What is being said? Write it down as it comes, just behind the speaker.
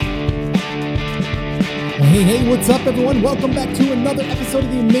Hey, what's up, everyone? Welcome back to another episode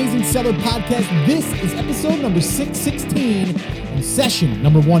of the Amazing Seller Podcast. This is episode number 616 and session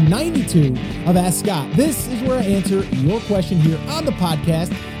number 192 of Ask Scott. This is where I answer your question here on the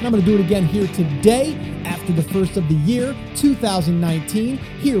podcast, and I'm going to do it again here today after the first of the year, 2019.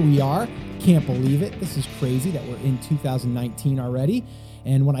 Here we are. Can't believe it. This is crazy that we're in 2019 already.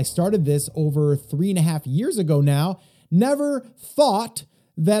 And when I started this over 3.5 years ago now, never thought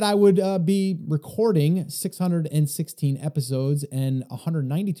that I would be recording 616 episodes and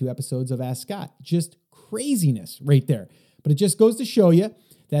 192 episodes of Ask Scott. Just craziness right there. But it just goes to show you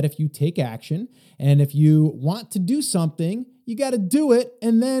that if you take action and if you want to do something, you got to do it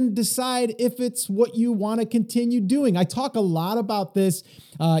and then decide if it's what you want to continue doing. I talk a lot about this,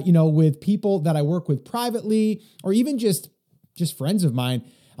 with people that I work with privately or even just friends of mine.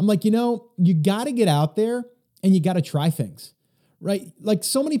 I'm like, you got to get out there and you got to try things. Right? Like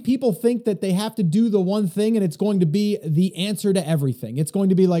so many people think that they have to do the one thing and it's going to be the answer to everything. It's going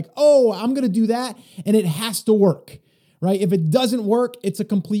to be like, oh, I'm going to do that and it has to work, right? If it doesn't work, it's a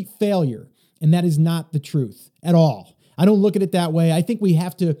complete failure. And that is not the truth at all. I don't look at it that way. I think we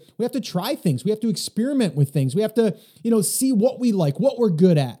have to try things. We have to experiment with things. We have to, see what we like, what we're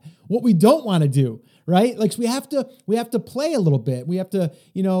good at, what we don't want to do, right? Like so we have to play a little bit. We have to,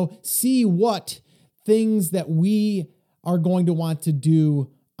 see what things that we are going to want to do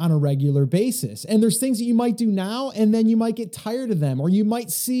on a regular basis. And there's things that you might do now, and then you might get tired of them, or you might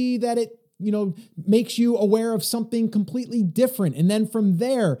see that it, makes you aware of something completely different. And then from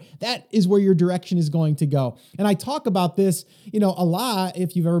there, that is where your direction is going to go. And I talk about this, a lot.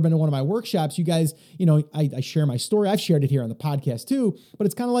 If you've ever been to one of my workshops, you guys, I share my story. I've shared it here on the podcast too, but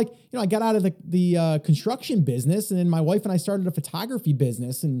it's kind of like, I got out of the construction business, and then my wife and I started a photography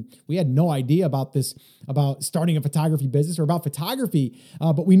business, and we had no idea about starting a photography business or about photography.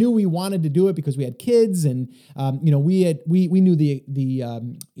 But we knew we wanted to do it because we had kids, and, we knew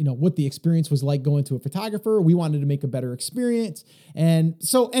what the experience was like going to a photographer. We wanted to make a better experience. And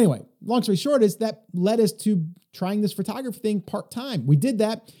so anyway, long story short is that led us to trying this photography thing part-time. We did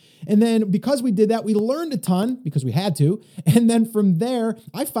that. And then because we did that, we learned a ton because we had to. And then from there,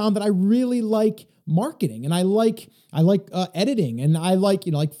 I found that I really like marketing, and I like editing, and I like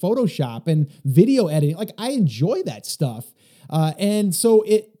Photoshop and video editing. Like I enjoy that stuff. And so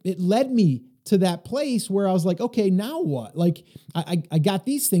it led me to that place where I was like, okay, now what? Like I got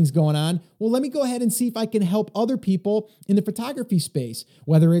these things going on. Well, let me go ahead and see if I can help other people in the photography space,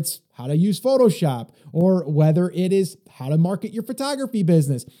 whether it's how to use Photoshop or whether it is how to market your photography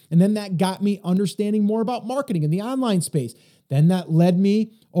business. And then that got me understanding more about marketing in the online space. Then that led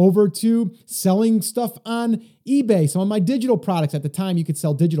me over to selling stuff on eBay. Some of my digital products at the time, you could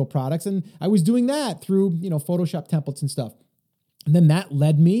sell digital products. And I was doing that through, Photoshop templates and stuff. And then that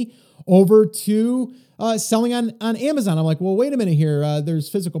led me over to selling on Amazon. I'm like, well, wait a minute here. There's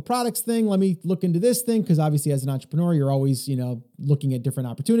physical products thing. Let me look into this thing. Because obviously as an entrepreneur, you're always, looking at different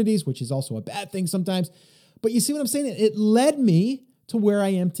opportunities, which is also a bad thing sometimes. But you see what I'm saying? It led me to where I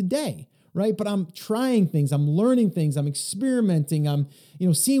am today, right? But I'm trying things. I'm learning things. I'm experimenting. I'm,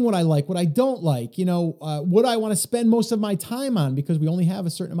 seeing what I like, what I don't like, what I want to spend most of my time on, because we only have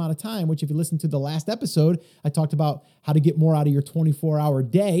a certain amount of time, which if you listen to the last episode, I talked about how to get more out of your 24-hour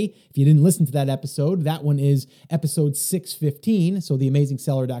day. If you didn't listen to that episode, that one is episode 615. So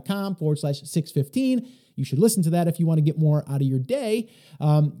theamazingseller.com/615. You should listen to that if you want to get more out of your day.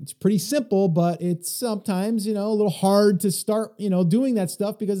 It's pretty simple, but it's sometimes, a little hard to start, doing that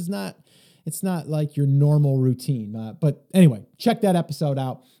stuff because it's not like your normal routine. But anyway, check that episode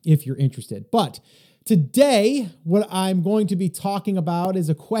out if you're interested. But today, what I'm going to be talking about is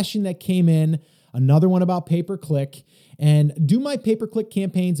a question that came in, another one about pay-per-click, and do my pay-per-click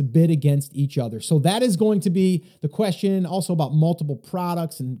campaigns bid against each other? So that is going to be the question, also about multiple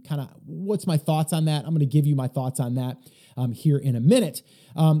products and kind of what's my thoughts on that. I'm going to give you my thoughts on that here in a minute.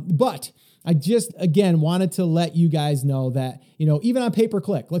 But I just, again, wanted to let you guys know that, even on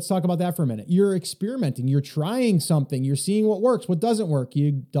pay-per-click, let's talk about that for a minute. You're experimenting, you're trying something, you're seeing what works, what doesn't work.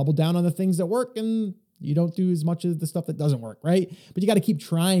 You double down on the things that work and you don't do as much of the stuff that doesn't work, right? But you got to keep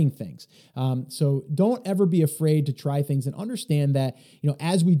trying things. So don't ever be afraid to try things and understand that,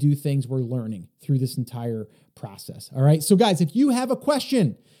 as we do things, we're learning through this entire process. All right. So guys, if you have a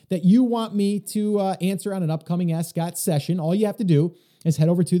question that you want me to answer on an upcoming Ask Scott session, all you have to do is head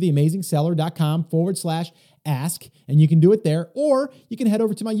over to theamazingseller.com/ask, and you can do it there, or you can head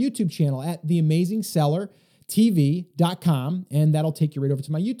over to my YouTube channel at theamazingsellertv.com, and that'll take you right over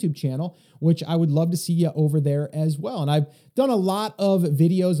to my YouTube channel, which I would love to see you over there as well. And I've done a lot of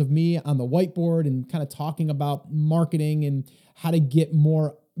videos of me on the whiteboard and kind of talking about marketing and how to get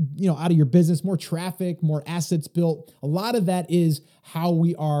more out of your business, more traffic, more assets built. A lot of that is how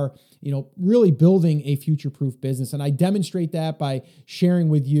we are, really building a future-proof business. And I demonstrate that by sharing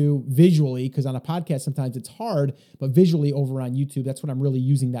with you visually, because on a podcast, sometimes it's hard, but visually over on YouTube, that's what I'm really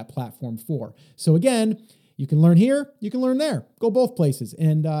using that platform for. So again, you can learn here, you can learn there. Go both places.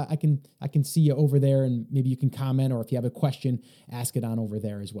 And I can see you over there, and maybe you can comment, or if you have a question, ask it on over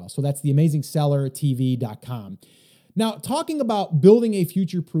there as well. So that's theamazingsellertv.com. Now, talking about building a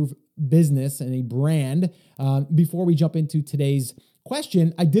future-proof business and a brand, before we jump into today's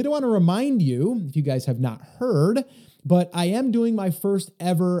question, I did want to remind you, if you guys have not heard, but I am doing my first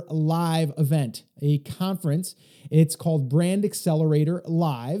ever live event, a conference. It's called Brand Accelerator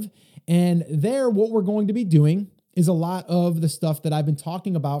Live. And there, what we're going to be doing is a lot of the stuff that I've been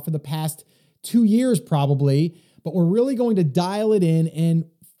talking about for the past 2 years probably, but we're really going to dial it in and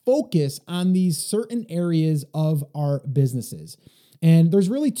focus on these certain areas of our businesses. And there's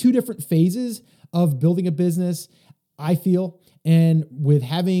really 2 different phases of building a business, I feel. And with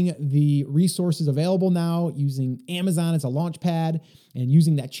having the resources available now, using Amazon as a launch pad and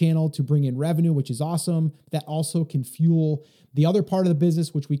using that channel to bring in revenue, which is awesome, that also can fuel the other part of the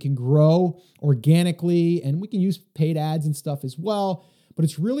business, which we can grow organically, and we can use paid ads and stuff as well. But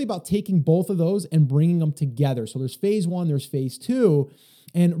it's really about taking both of those and bringing them together. So there's phase 1, there's phase 2.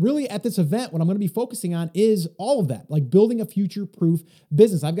 And really at this event, what I'm going to be focusing on is all of that, like building a future-proof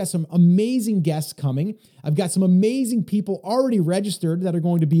business. I've got some amazing guests coming. I've got some amazing people already registered that are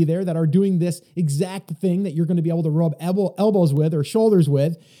going to be there that are doing this exact thing that you're going to be able to rub elbows with or shoulders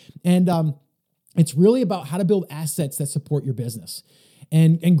with. And it's really about how to build assets that support your business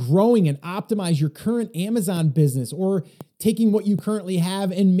and growing and optimize your current Amazon business, or taking what you currently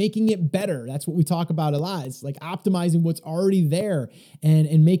have and making it better. That's what we talk about a lot. It's like optimizing what's already there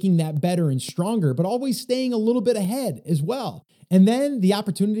and making that better and stronger, but always staying a little bit ahead as well. And then the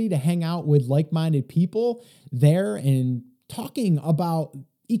opportunity to hang out with like-minded people there and talking about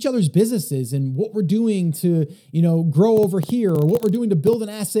each other's businesses and what we're doing to, grow over here, or what we're doing to build an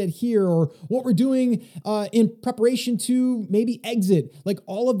asset here, or what we're doing in preparation to maybe exit. Like,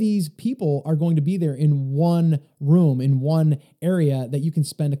 all of these people are going to be there in one room, in one area that you can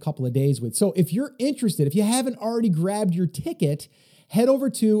spend a couple of days with. So if you're interested, if you haven't already grabbed your ticket, head over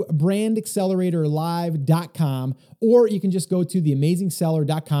to brandacceleratorlive.com, or you can just go to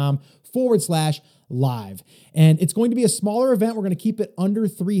theamazingseller.com/live. And it's going to be a smaller event. We're going to keep it under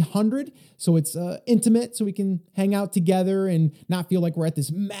 300. So it's intimate, so we can hang out together and not feel like we're at this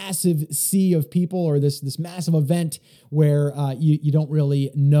massive sea of people, or this massive event where you don't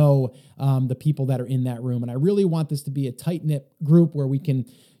really know the people that are in that room. And I really want this to be a tight-knit group where we can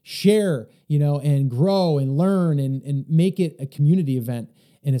share, and grow and learn and make it a community event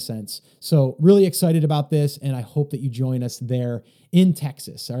in a sense. So really excited about this, and I hope that you join us there in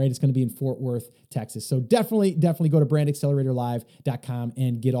Texas. All right. It's going to be in Fort Worth, Texas. So definitely go to brandacceleratorlive.com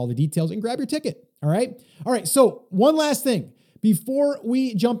and get all the details and grab your ticket. All right. So one last thing before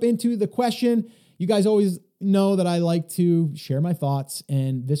we jump into the question. You guys always know that I like to share my thoughts,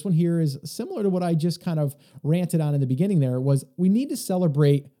 and this one here is similar to what I just kind of ranted on in the beginning. There was, we need to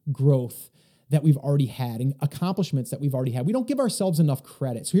celebrate growth that we've already had and accomplishments that we've already had. We don't give ourselves enough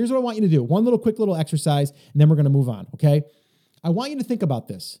credit. So here's what I want you to do. One quick little exercise, and then we're going to move on. Okay. I want you to think about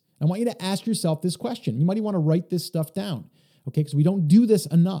this. I want you to ask yourself this question. You might even want to write this stuff down. Okay. Because we don't do this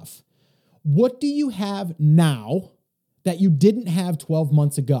enough. What do you have now that you didn't have 12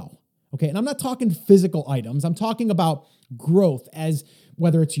 months ago? Okay. And I'm not talking physical items. I'm talking about growth, as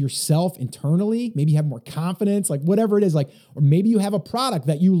whether it's yourself internally, maybe you have more confidence, like whatever it is, or maybe you have a product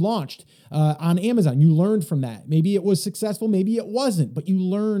that you launched on Amazon. You learned from that. Maybe it was successful, maybe it wasn't, but you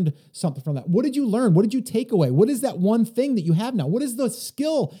learned something from that. What did you learn? What did you take away? What is that one thing that you have now? What is the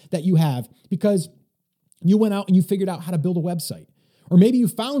skill that you have because you went out and you figured out how to build a website? Or maybe you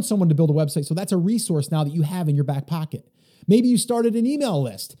found someone to build a website, so that's a resource now that you have in your back pocket. Maybe you started an email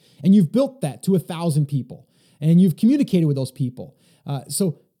list and you've built that to 1,000 people and you've communicated with those people.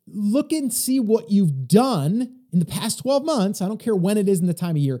 So look and see what you've done in the past 12 months. I don't care when it is in the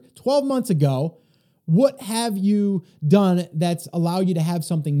time of year, 12 months ago. What have you done that's allowed you to have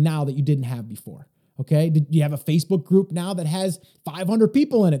something now that you didn't have before? Okay. Do you have a Facebook group now that has 500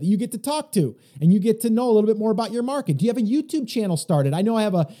 people in it that you get to talk to and you get to know a little bit more about your market? Do you have a YouTube channel started? I know I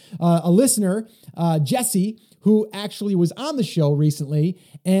have a listener, Jesse, who actually was on the show recently,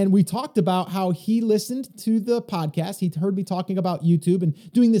 and we talked about how he listened to the podcast. He heard me talking about YouTube and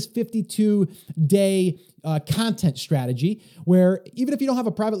doing this 52-day content strategy where even if you don't have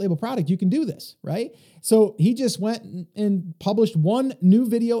a private label product, you can do this, right? So he just went and published one new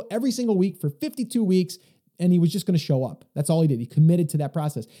video every single week for 52 weeks, he was just going to show up. That's all he did. He committed to that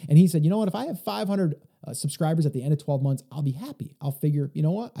process. And he said, you know what, if I have 500 subscribers at the end of 12 months, I'll be happy. I'll figure, you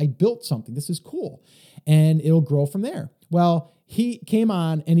know what, I built something. This is cool. And it'll grow from there. Well, he came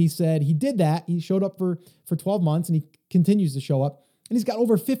on and he said he did that. He showed up for 12 months and he continues to show up. And he's got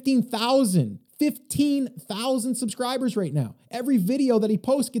over 15,000 subscribers right now. Every video that he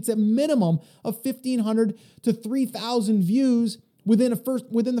posts gets a minimum of 1,500 to 3,000 views within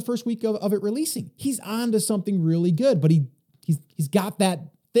the first week of it releasing. He's on to something really good, but he's got that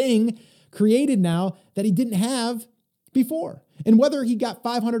thing created now that he didn't have before. And whether he got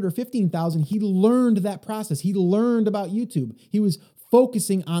 500 or 15,000, he learned that process. He learned about YouTube. He was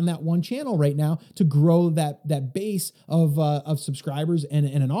focusing on that one channel right now to grow that base of subscribers and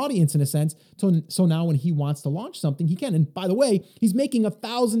an audience in a sense. So now when he wants to launch something, he can. And by the way, he's making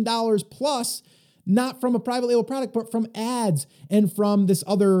 $1,000 plus, not from a private label product, but from ads and from this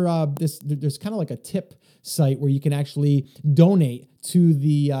other, there's kind of like a tip site where you can actually donate to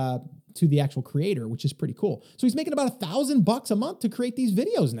the actual creator, which is pretty cool. So he's making about $1,000 a month to create these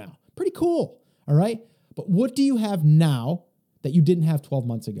videos now. Pretty cool. All right. But what do you have now that you didn't have 12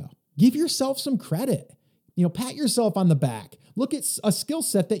 months ago? Give yourself some credit. Pat yourself on the back. Look at a skill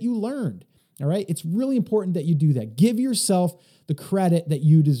set that you learned. All right. It's really important that you do that. Give yourself the credit that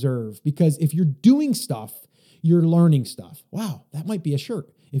you deserve, because if you're doing stuff, you're learning stuff. Wow. That might be a shirt.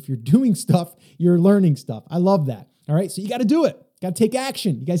 If you're doing stuff, you're learning stuff. I love that. All right. So you got to do it. Got to take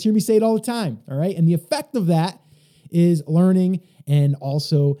action. You guys hear me say it all the time. All right. And the effect of that is learning. And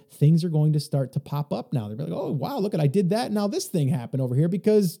also things are going to start to pop up now. They're like, oh, wow, look I did that. Now this thing happened over here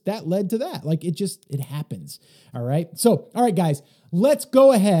because that led to that. Like it happens. All right. So, all right, guys, let's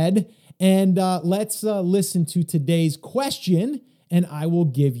go ahead and let's listen to today's question and I will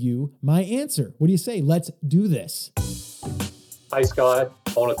give you my answer. What do you say? Let's do this. Hi, Scott.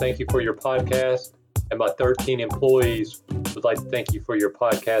 I want to thank you for your podcast. And my 13 employees would like to thank you for your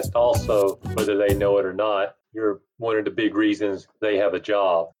podcast also, whether they know it or not. You're one of the big reasons they have a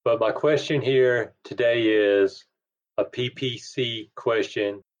job. But my question here today is a PPC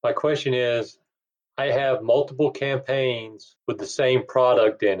question. My question is, I have multiple campaigns with the same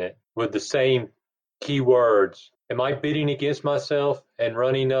product in it, with the same keywords. Am I bidding against myself and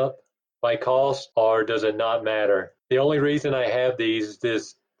running up my cost, or does it not matter? The only reason I have these is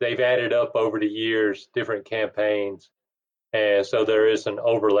this. They've added up over the years, different campaigns. And so there is an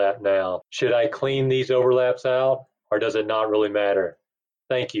overlap now. Should I clean these overlaps out, or does it not really matter?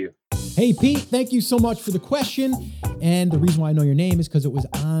 Thank you. Hey, Pete, thank you so much for the question. And the reason why I know your name is because it was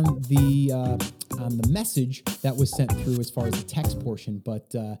on the message that was sent through as far as the text portion.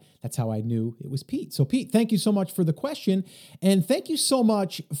 But that's how I knew it was Pete. So, Pete, thank you so much for the question. And thank you so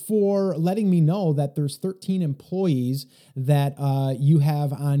much for letting me know that there's 13 employees that you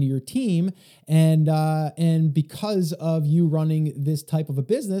have on your team. And because of you running this type of a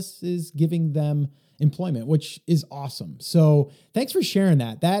business is giving them employment, which is awesome. So thanks for sharing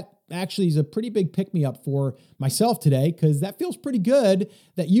that. That actually is a pretty big pick-me-up for myself today, because that feels pretty good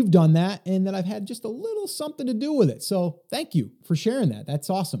that you've done that and that I've had just a little something to do with it. So thank you for sharing that. That's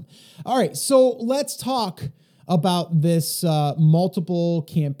awesome. All right, so let's talk about this multiple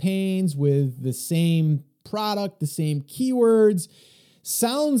campaigns with the same product, the same keywords.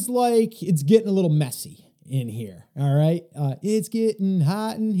 Sounds like it's getting a little messy in here. All right. It's getting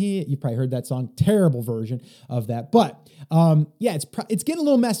hot in here. You probably heard that song, terrible version of that. But yeah, it's getting a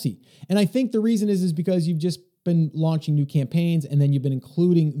little messy. And I think the reason is because you've just been launching new campaigns and then you've been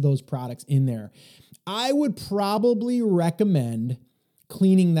including those products in there. I would probably recommend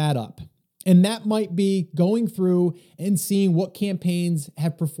cleaning that up. And that might be going through and seeing what campaigns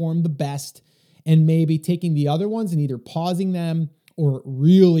have performed the best and maybe taking the other ones and either pausing them or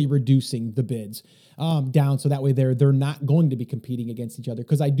really reducing the bids down, so that way they're not going to be competing against each other.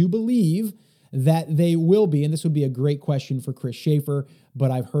 Because I do believe that they will be, and this would be a great question for Chris Schaefer, but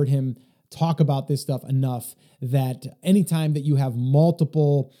I've heard him talk about this stuff enough that anytime that you have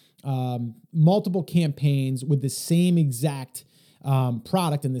multiple campaigns with the same exact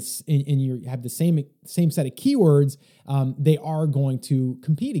product and you have the same set of keywords, they are going to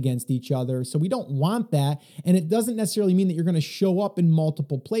compete against each other. So we don't want that. And it doesn't necessarily mean that you're going to show up in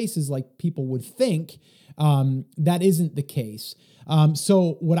multiple places like people would think. That isn't the case.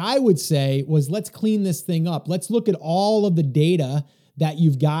 So what I would say was, let's clean this thing up. Let's look at all of the data that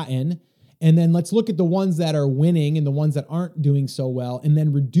you've gotten, and then let's look at the ones that are winning and the ones that aren't doing so well, and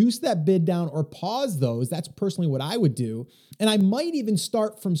then reduce that bid down or pause those. That's personally what I would do. And I might even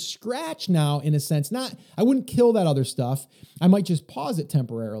start from scratch now, in a sense. I wouldn't kill that other stuff. I might just pause it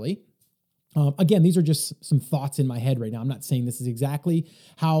temporarily. Again, these are just some thoughts in my head right now. I'm not saying this is exactly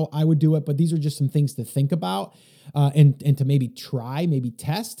how I would do it, but these are just some things to think about and to maybe try, maybe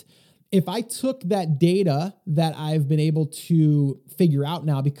test. If I took that data that I've been able to figure out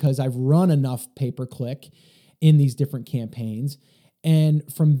now because I've run enough pay-per-click in these different campaigns, and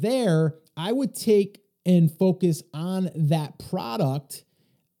from there, I would take and focus on that product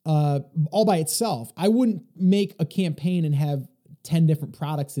all by itself. I wouldn't make a campaign and have 10 different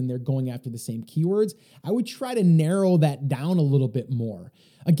products in there going after the same keywords. I would try to narrow that down a little bit more.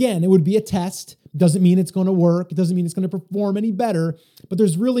 Again, it would be a test. Doesn't mean it's going to work. It doesn't mean it's going to perform any better, but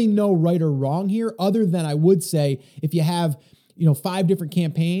there's really no right or wrong here other than I would say if you have, 5 different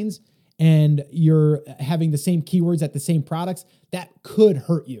campaigns and you're having the same keywords at the same products, that could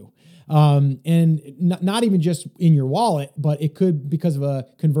hurt you. And not even just in your wallet, but it could because of a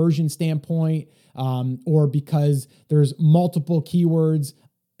conversion standpoint, or because there's multiple keywords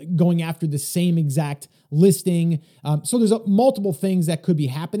going after the same exact listing. So there's multiple things that could be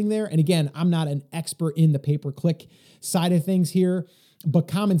happening there. And again, I'm not an expert in the pay-per-click side of things here, but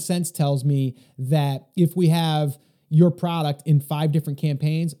common sense tells me that if we have your product in 5 different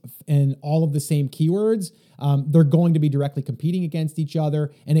campaigns and all of the same keywords, they're going to be directly competing against each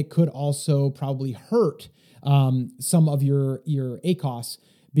other. And it could also probably hurt some of your ACOS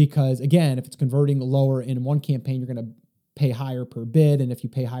because, again, if it's converting lower in one campaign, you're going to pay higher per bid. And if you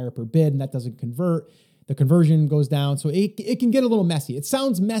pay higher per bid and that doesn't convert, the conversion goes down. So it can get a little messy. It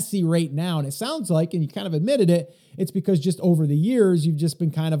sounds messy right now. And it sounds like, and you kind of admitted it, it's because just over the years, you've just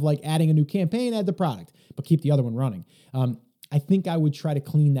been kind of like adding a new campaign, add the product, but keep the other one running. I think I would try to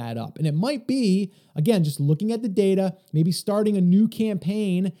clean that up. And it might be, again, just looking at the data, maybe starting a new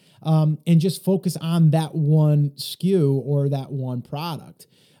campaign and just focus on that one SKU or that one product.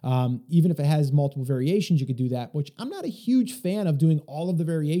 Even if it has multiple variations, you could do that, which I'm not a huge fan of doing all of the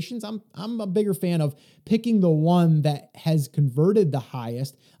variations. I'm a bigger fan of picking the one that has converted the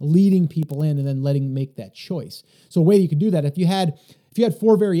highest, leading people in and then letting make that choice. So a way you could do that, if you had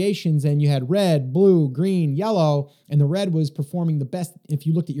 4 variations and you had red, blue, green, yellow, and the red was performing the best, if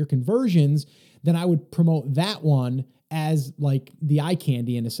you looked at your conversions, then I would promote that one as like the eye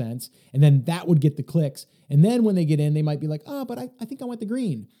candy in a sense. And then that would get the clicks. And then when they get in, they might be like, oh, but I think I want the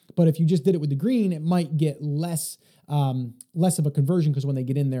green. But if you just did it with the green, it might get less of a conversion because when they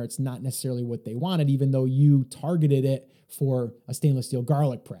get in there, it's not necessarily what they wanted, even though you targeted it for a stainless steel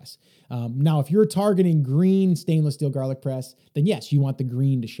garlic press. Now, if you're targeting green stainless steel garlic press, then yes, you want the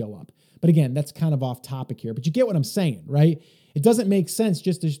green to show up. But again, that's kind of off topic here, but you get what I'm saying, right? It doesn't make sense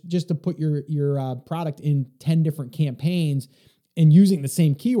just to put your product in 10 different campaigns and using the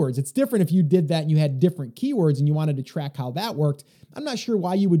same keywords. It's different if you did that and you had different keywords and you wanted to track how that worked. I'm not sure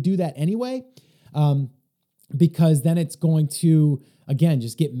why you would do that anyway, because then it's going to, again,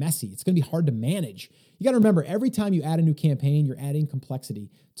 just get messy. It's going to be hard to manage. You got to remember, every time you add a new campaign, you're adding complexity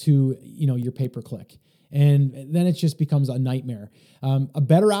to your pay-per-click. And then it just becomes a nightmare. A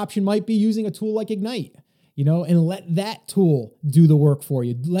better option might be using a tool like Ignite, and let that tool do the work for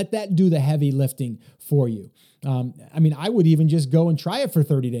you. Let that do the heavy lifting for you. I would even just go and try it for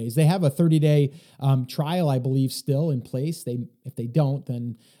 30 days. They have a 30-day trial, I believe, still in place. If they don't,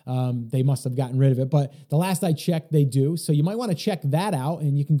 then they must have gotten rid of it. But the last I checked, they do. So you might want to check that out.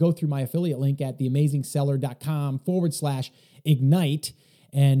 And you can go through my affiliate link at theamazingseller.com/ignite.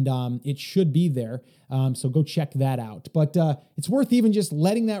 And it should be there. So go check that out. But it's worth even just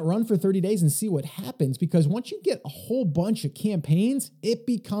letting that run for 30 days and see what happens, because once you get a whole bunch of campaigns, it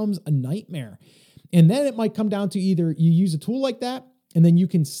becomes a nightmare. And then it might come down to either you use a tool like that and then you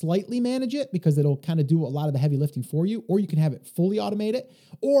can slightly manage it because it'll kind of do a lot of the heavy lifting for you, or you can have it fully automated,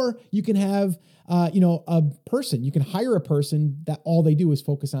 or you can have a person. You can hire a person that all they do is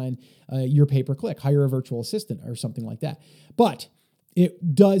focus on your pay-per-click, hire a virtual assistant or something like that. But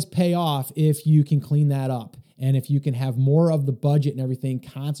it does pay off if you can clean that up and if you can have more of the budget and everything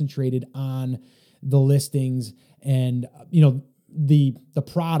concentrated on the listings and the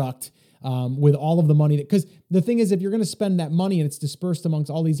product with all of the money because the thing is, if you're going to spend that money and it's dispersed amongst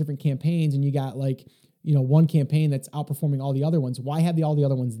all these different campaigns and you got one campaign that's outperforming all the other ones, why have all the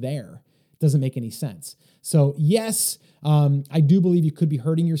other ones there? It doesn't make any sense. So yes, I do believe you could be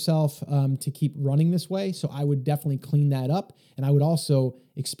hurting yourself to keep running this way. So I would definitely clean that up. And I would also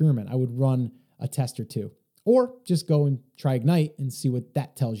experiment. I would run a test or two, or just go and try Ignite and see what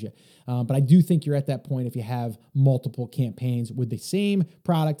that tells you. But I do think you're at that point if you have multiple campaigns with the same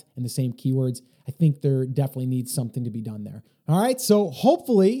product and the same keywords. I think there definitely needs something to be done there. All right. So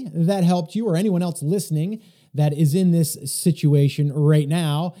hopefully that helped you or anyone else listening that is in this situation right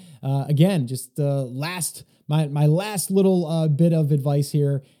now. Again, just my last little bit of advice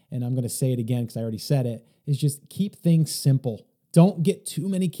here. and I'm going to say it again because I already said it, is just keep things simple. Don't get too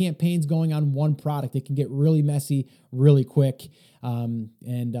many campaigns going on one product. It can get really messy really quick. And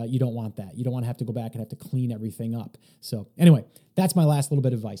you don't want that. You don't want to have to go back and have to clean everything up. So anyway, that's my last little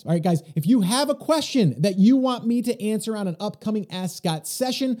bit of advice. All right, guys, if you have a question that you want me to answer on an upcoming Ask Scott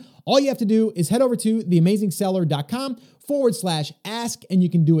session, all you have to do is head over to theamazingseller.com/ask, and you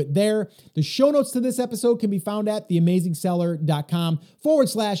can do it there. The show notes to this episode can be found at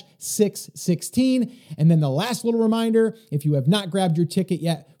theamazingseller.com/616. And then the last little reminder, if you have not grabbed your ticket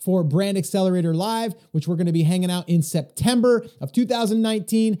yet for Brand Accelerator Live, which we're going to be hanging out in September of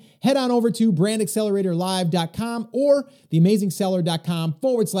 2019, head on over to brandacceleratorlive.com or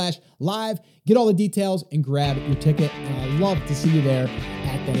theamazingseller.com/live. Get all the details and grab your ticket. And I'd love to see you there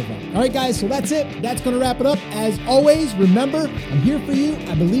at that event. All right, guys, so that's it. That's going to wrap it up. As always, remember, I'm here for you,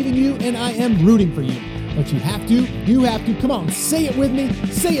 I believe in you, and I am rooting for you. But you have to, come on, say it with me,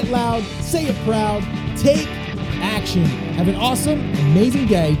 say it loud, say it proud, take action. Have an awesome, amazing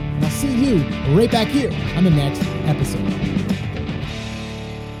day, and I'll see you right back here on the next episode.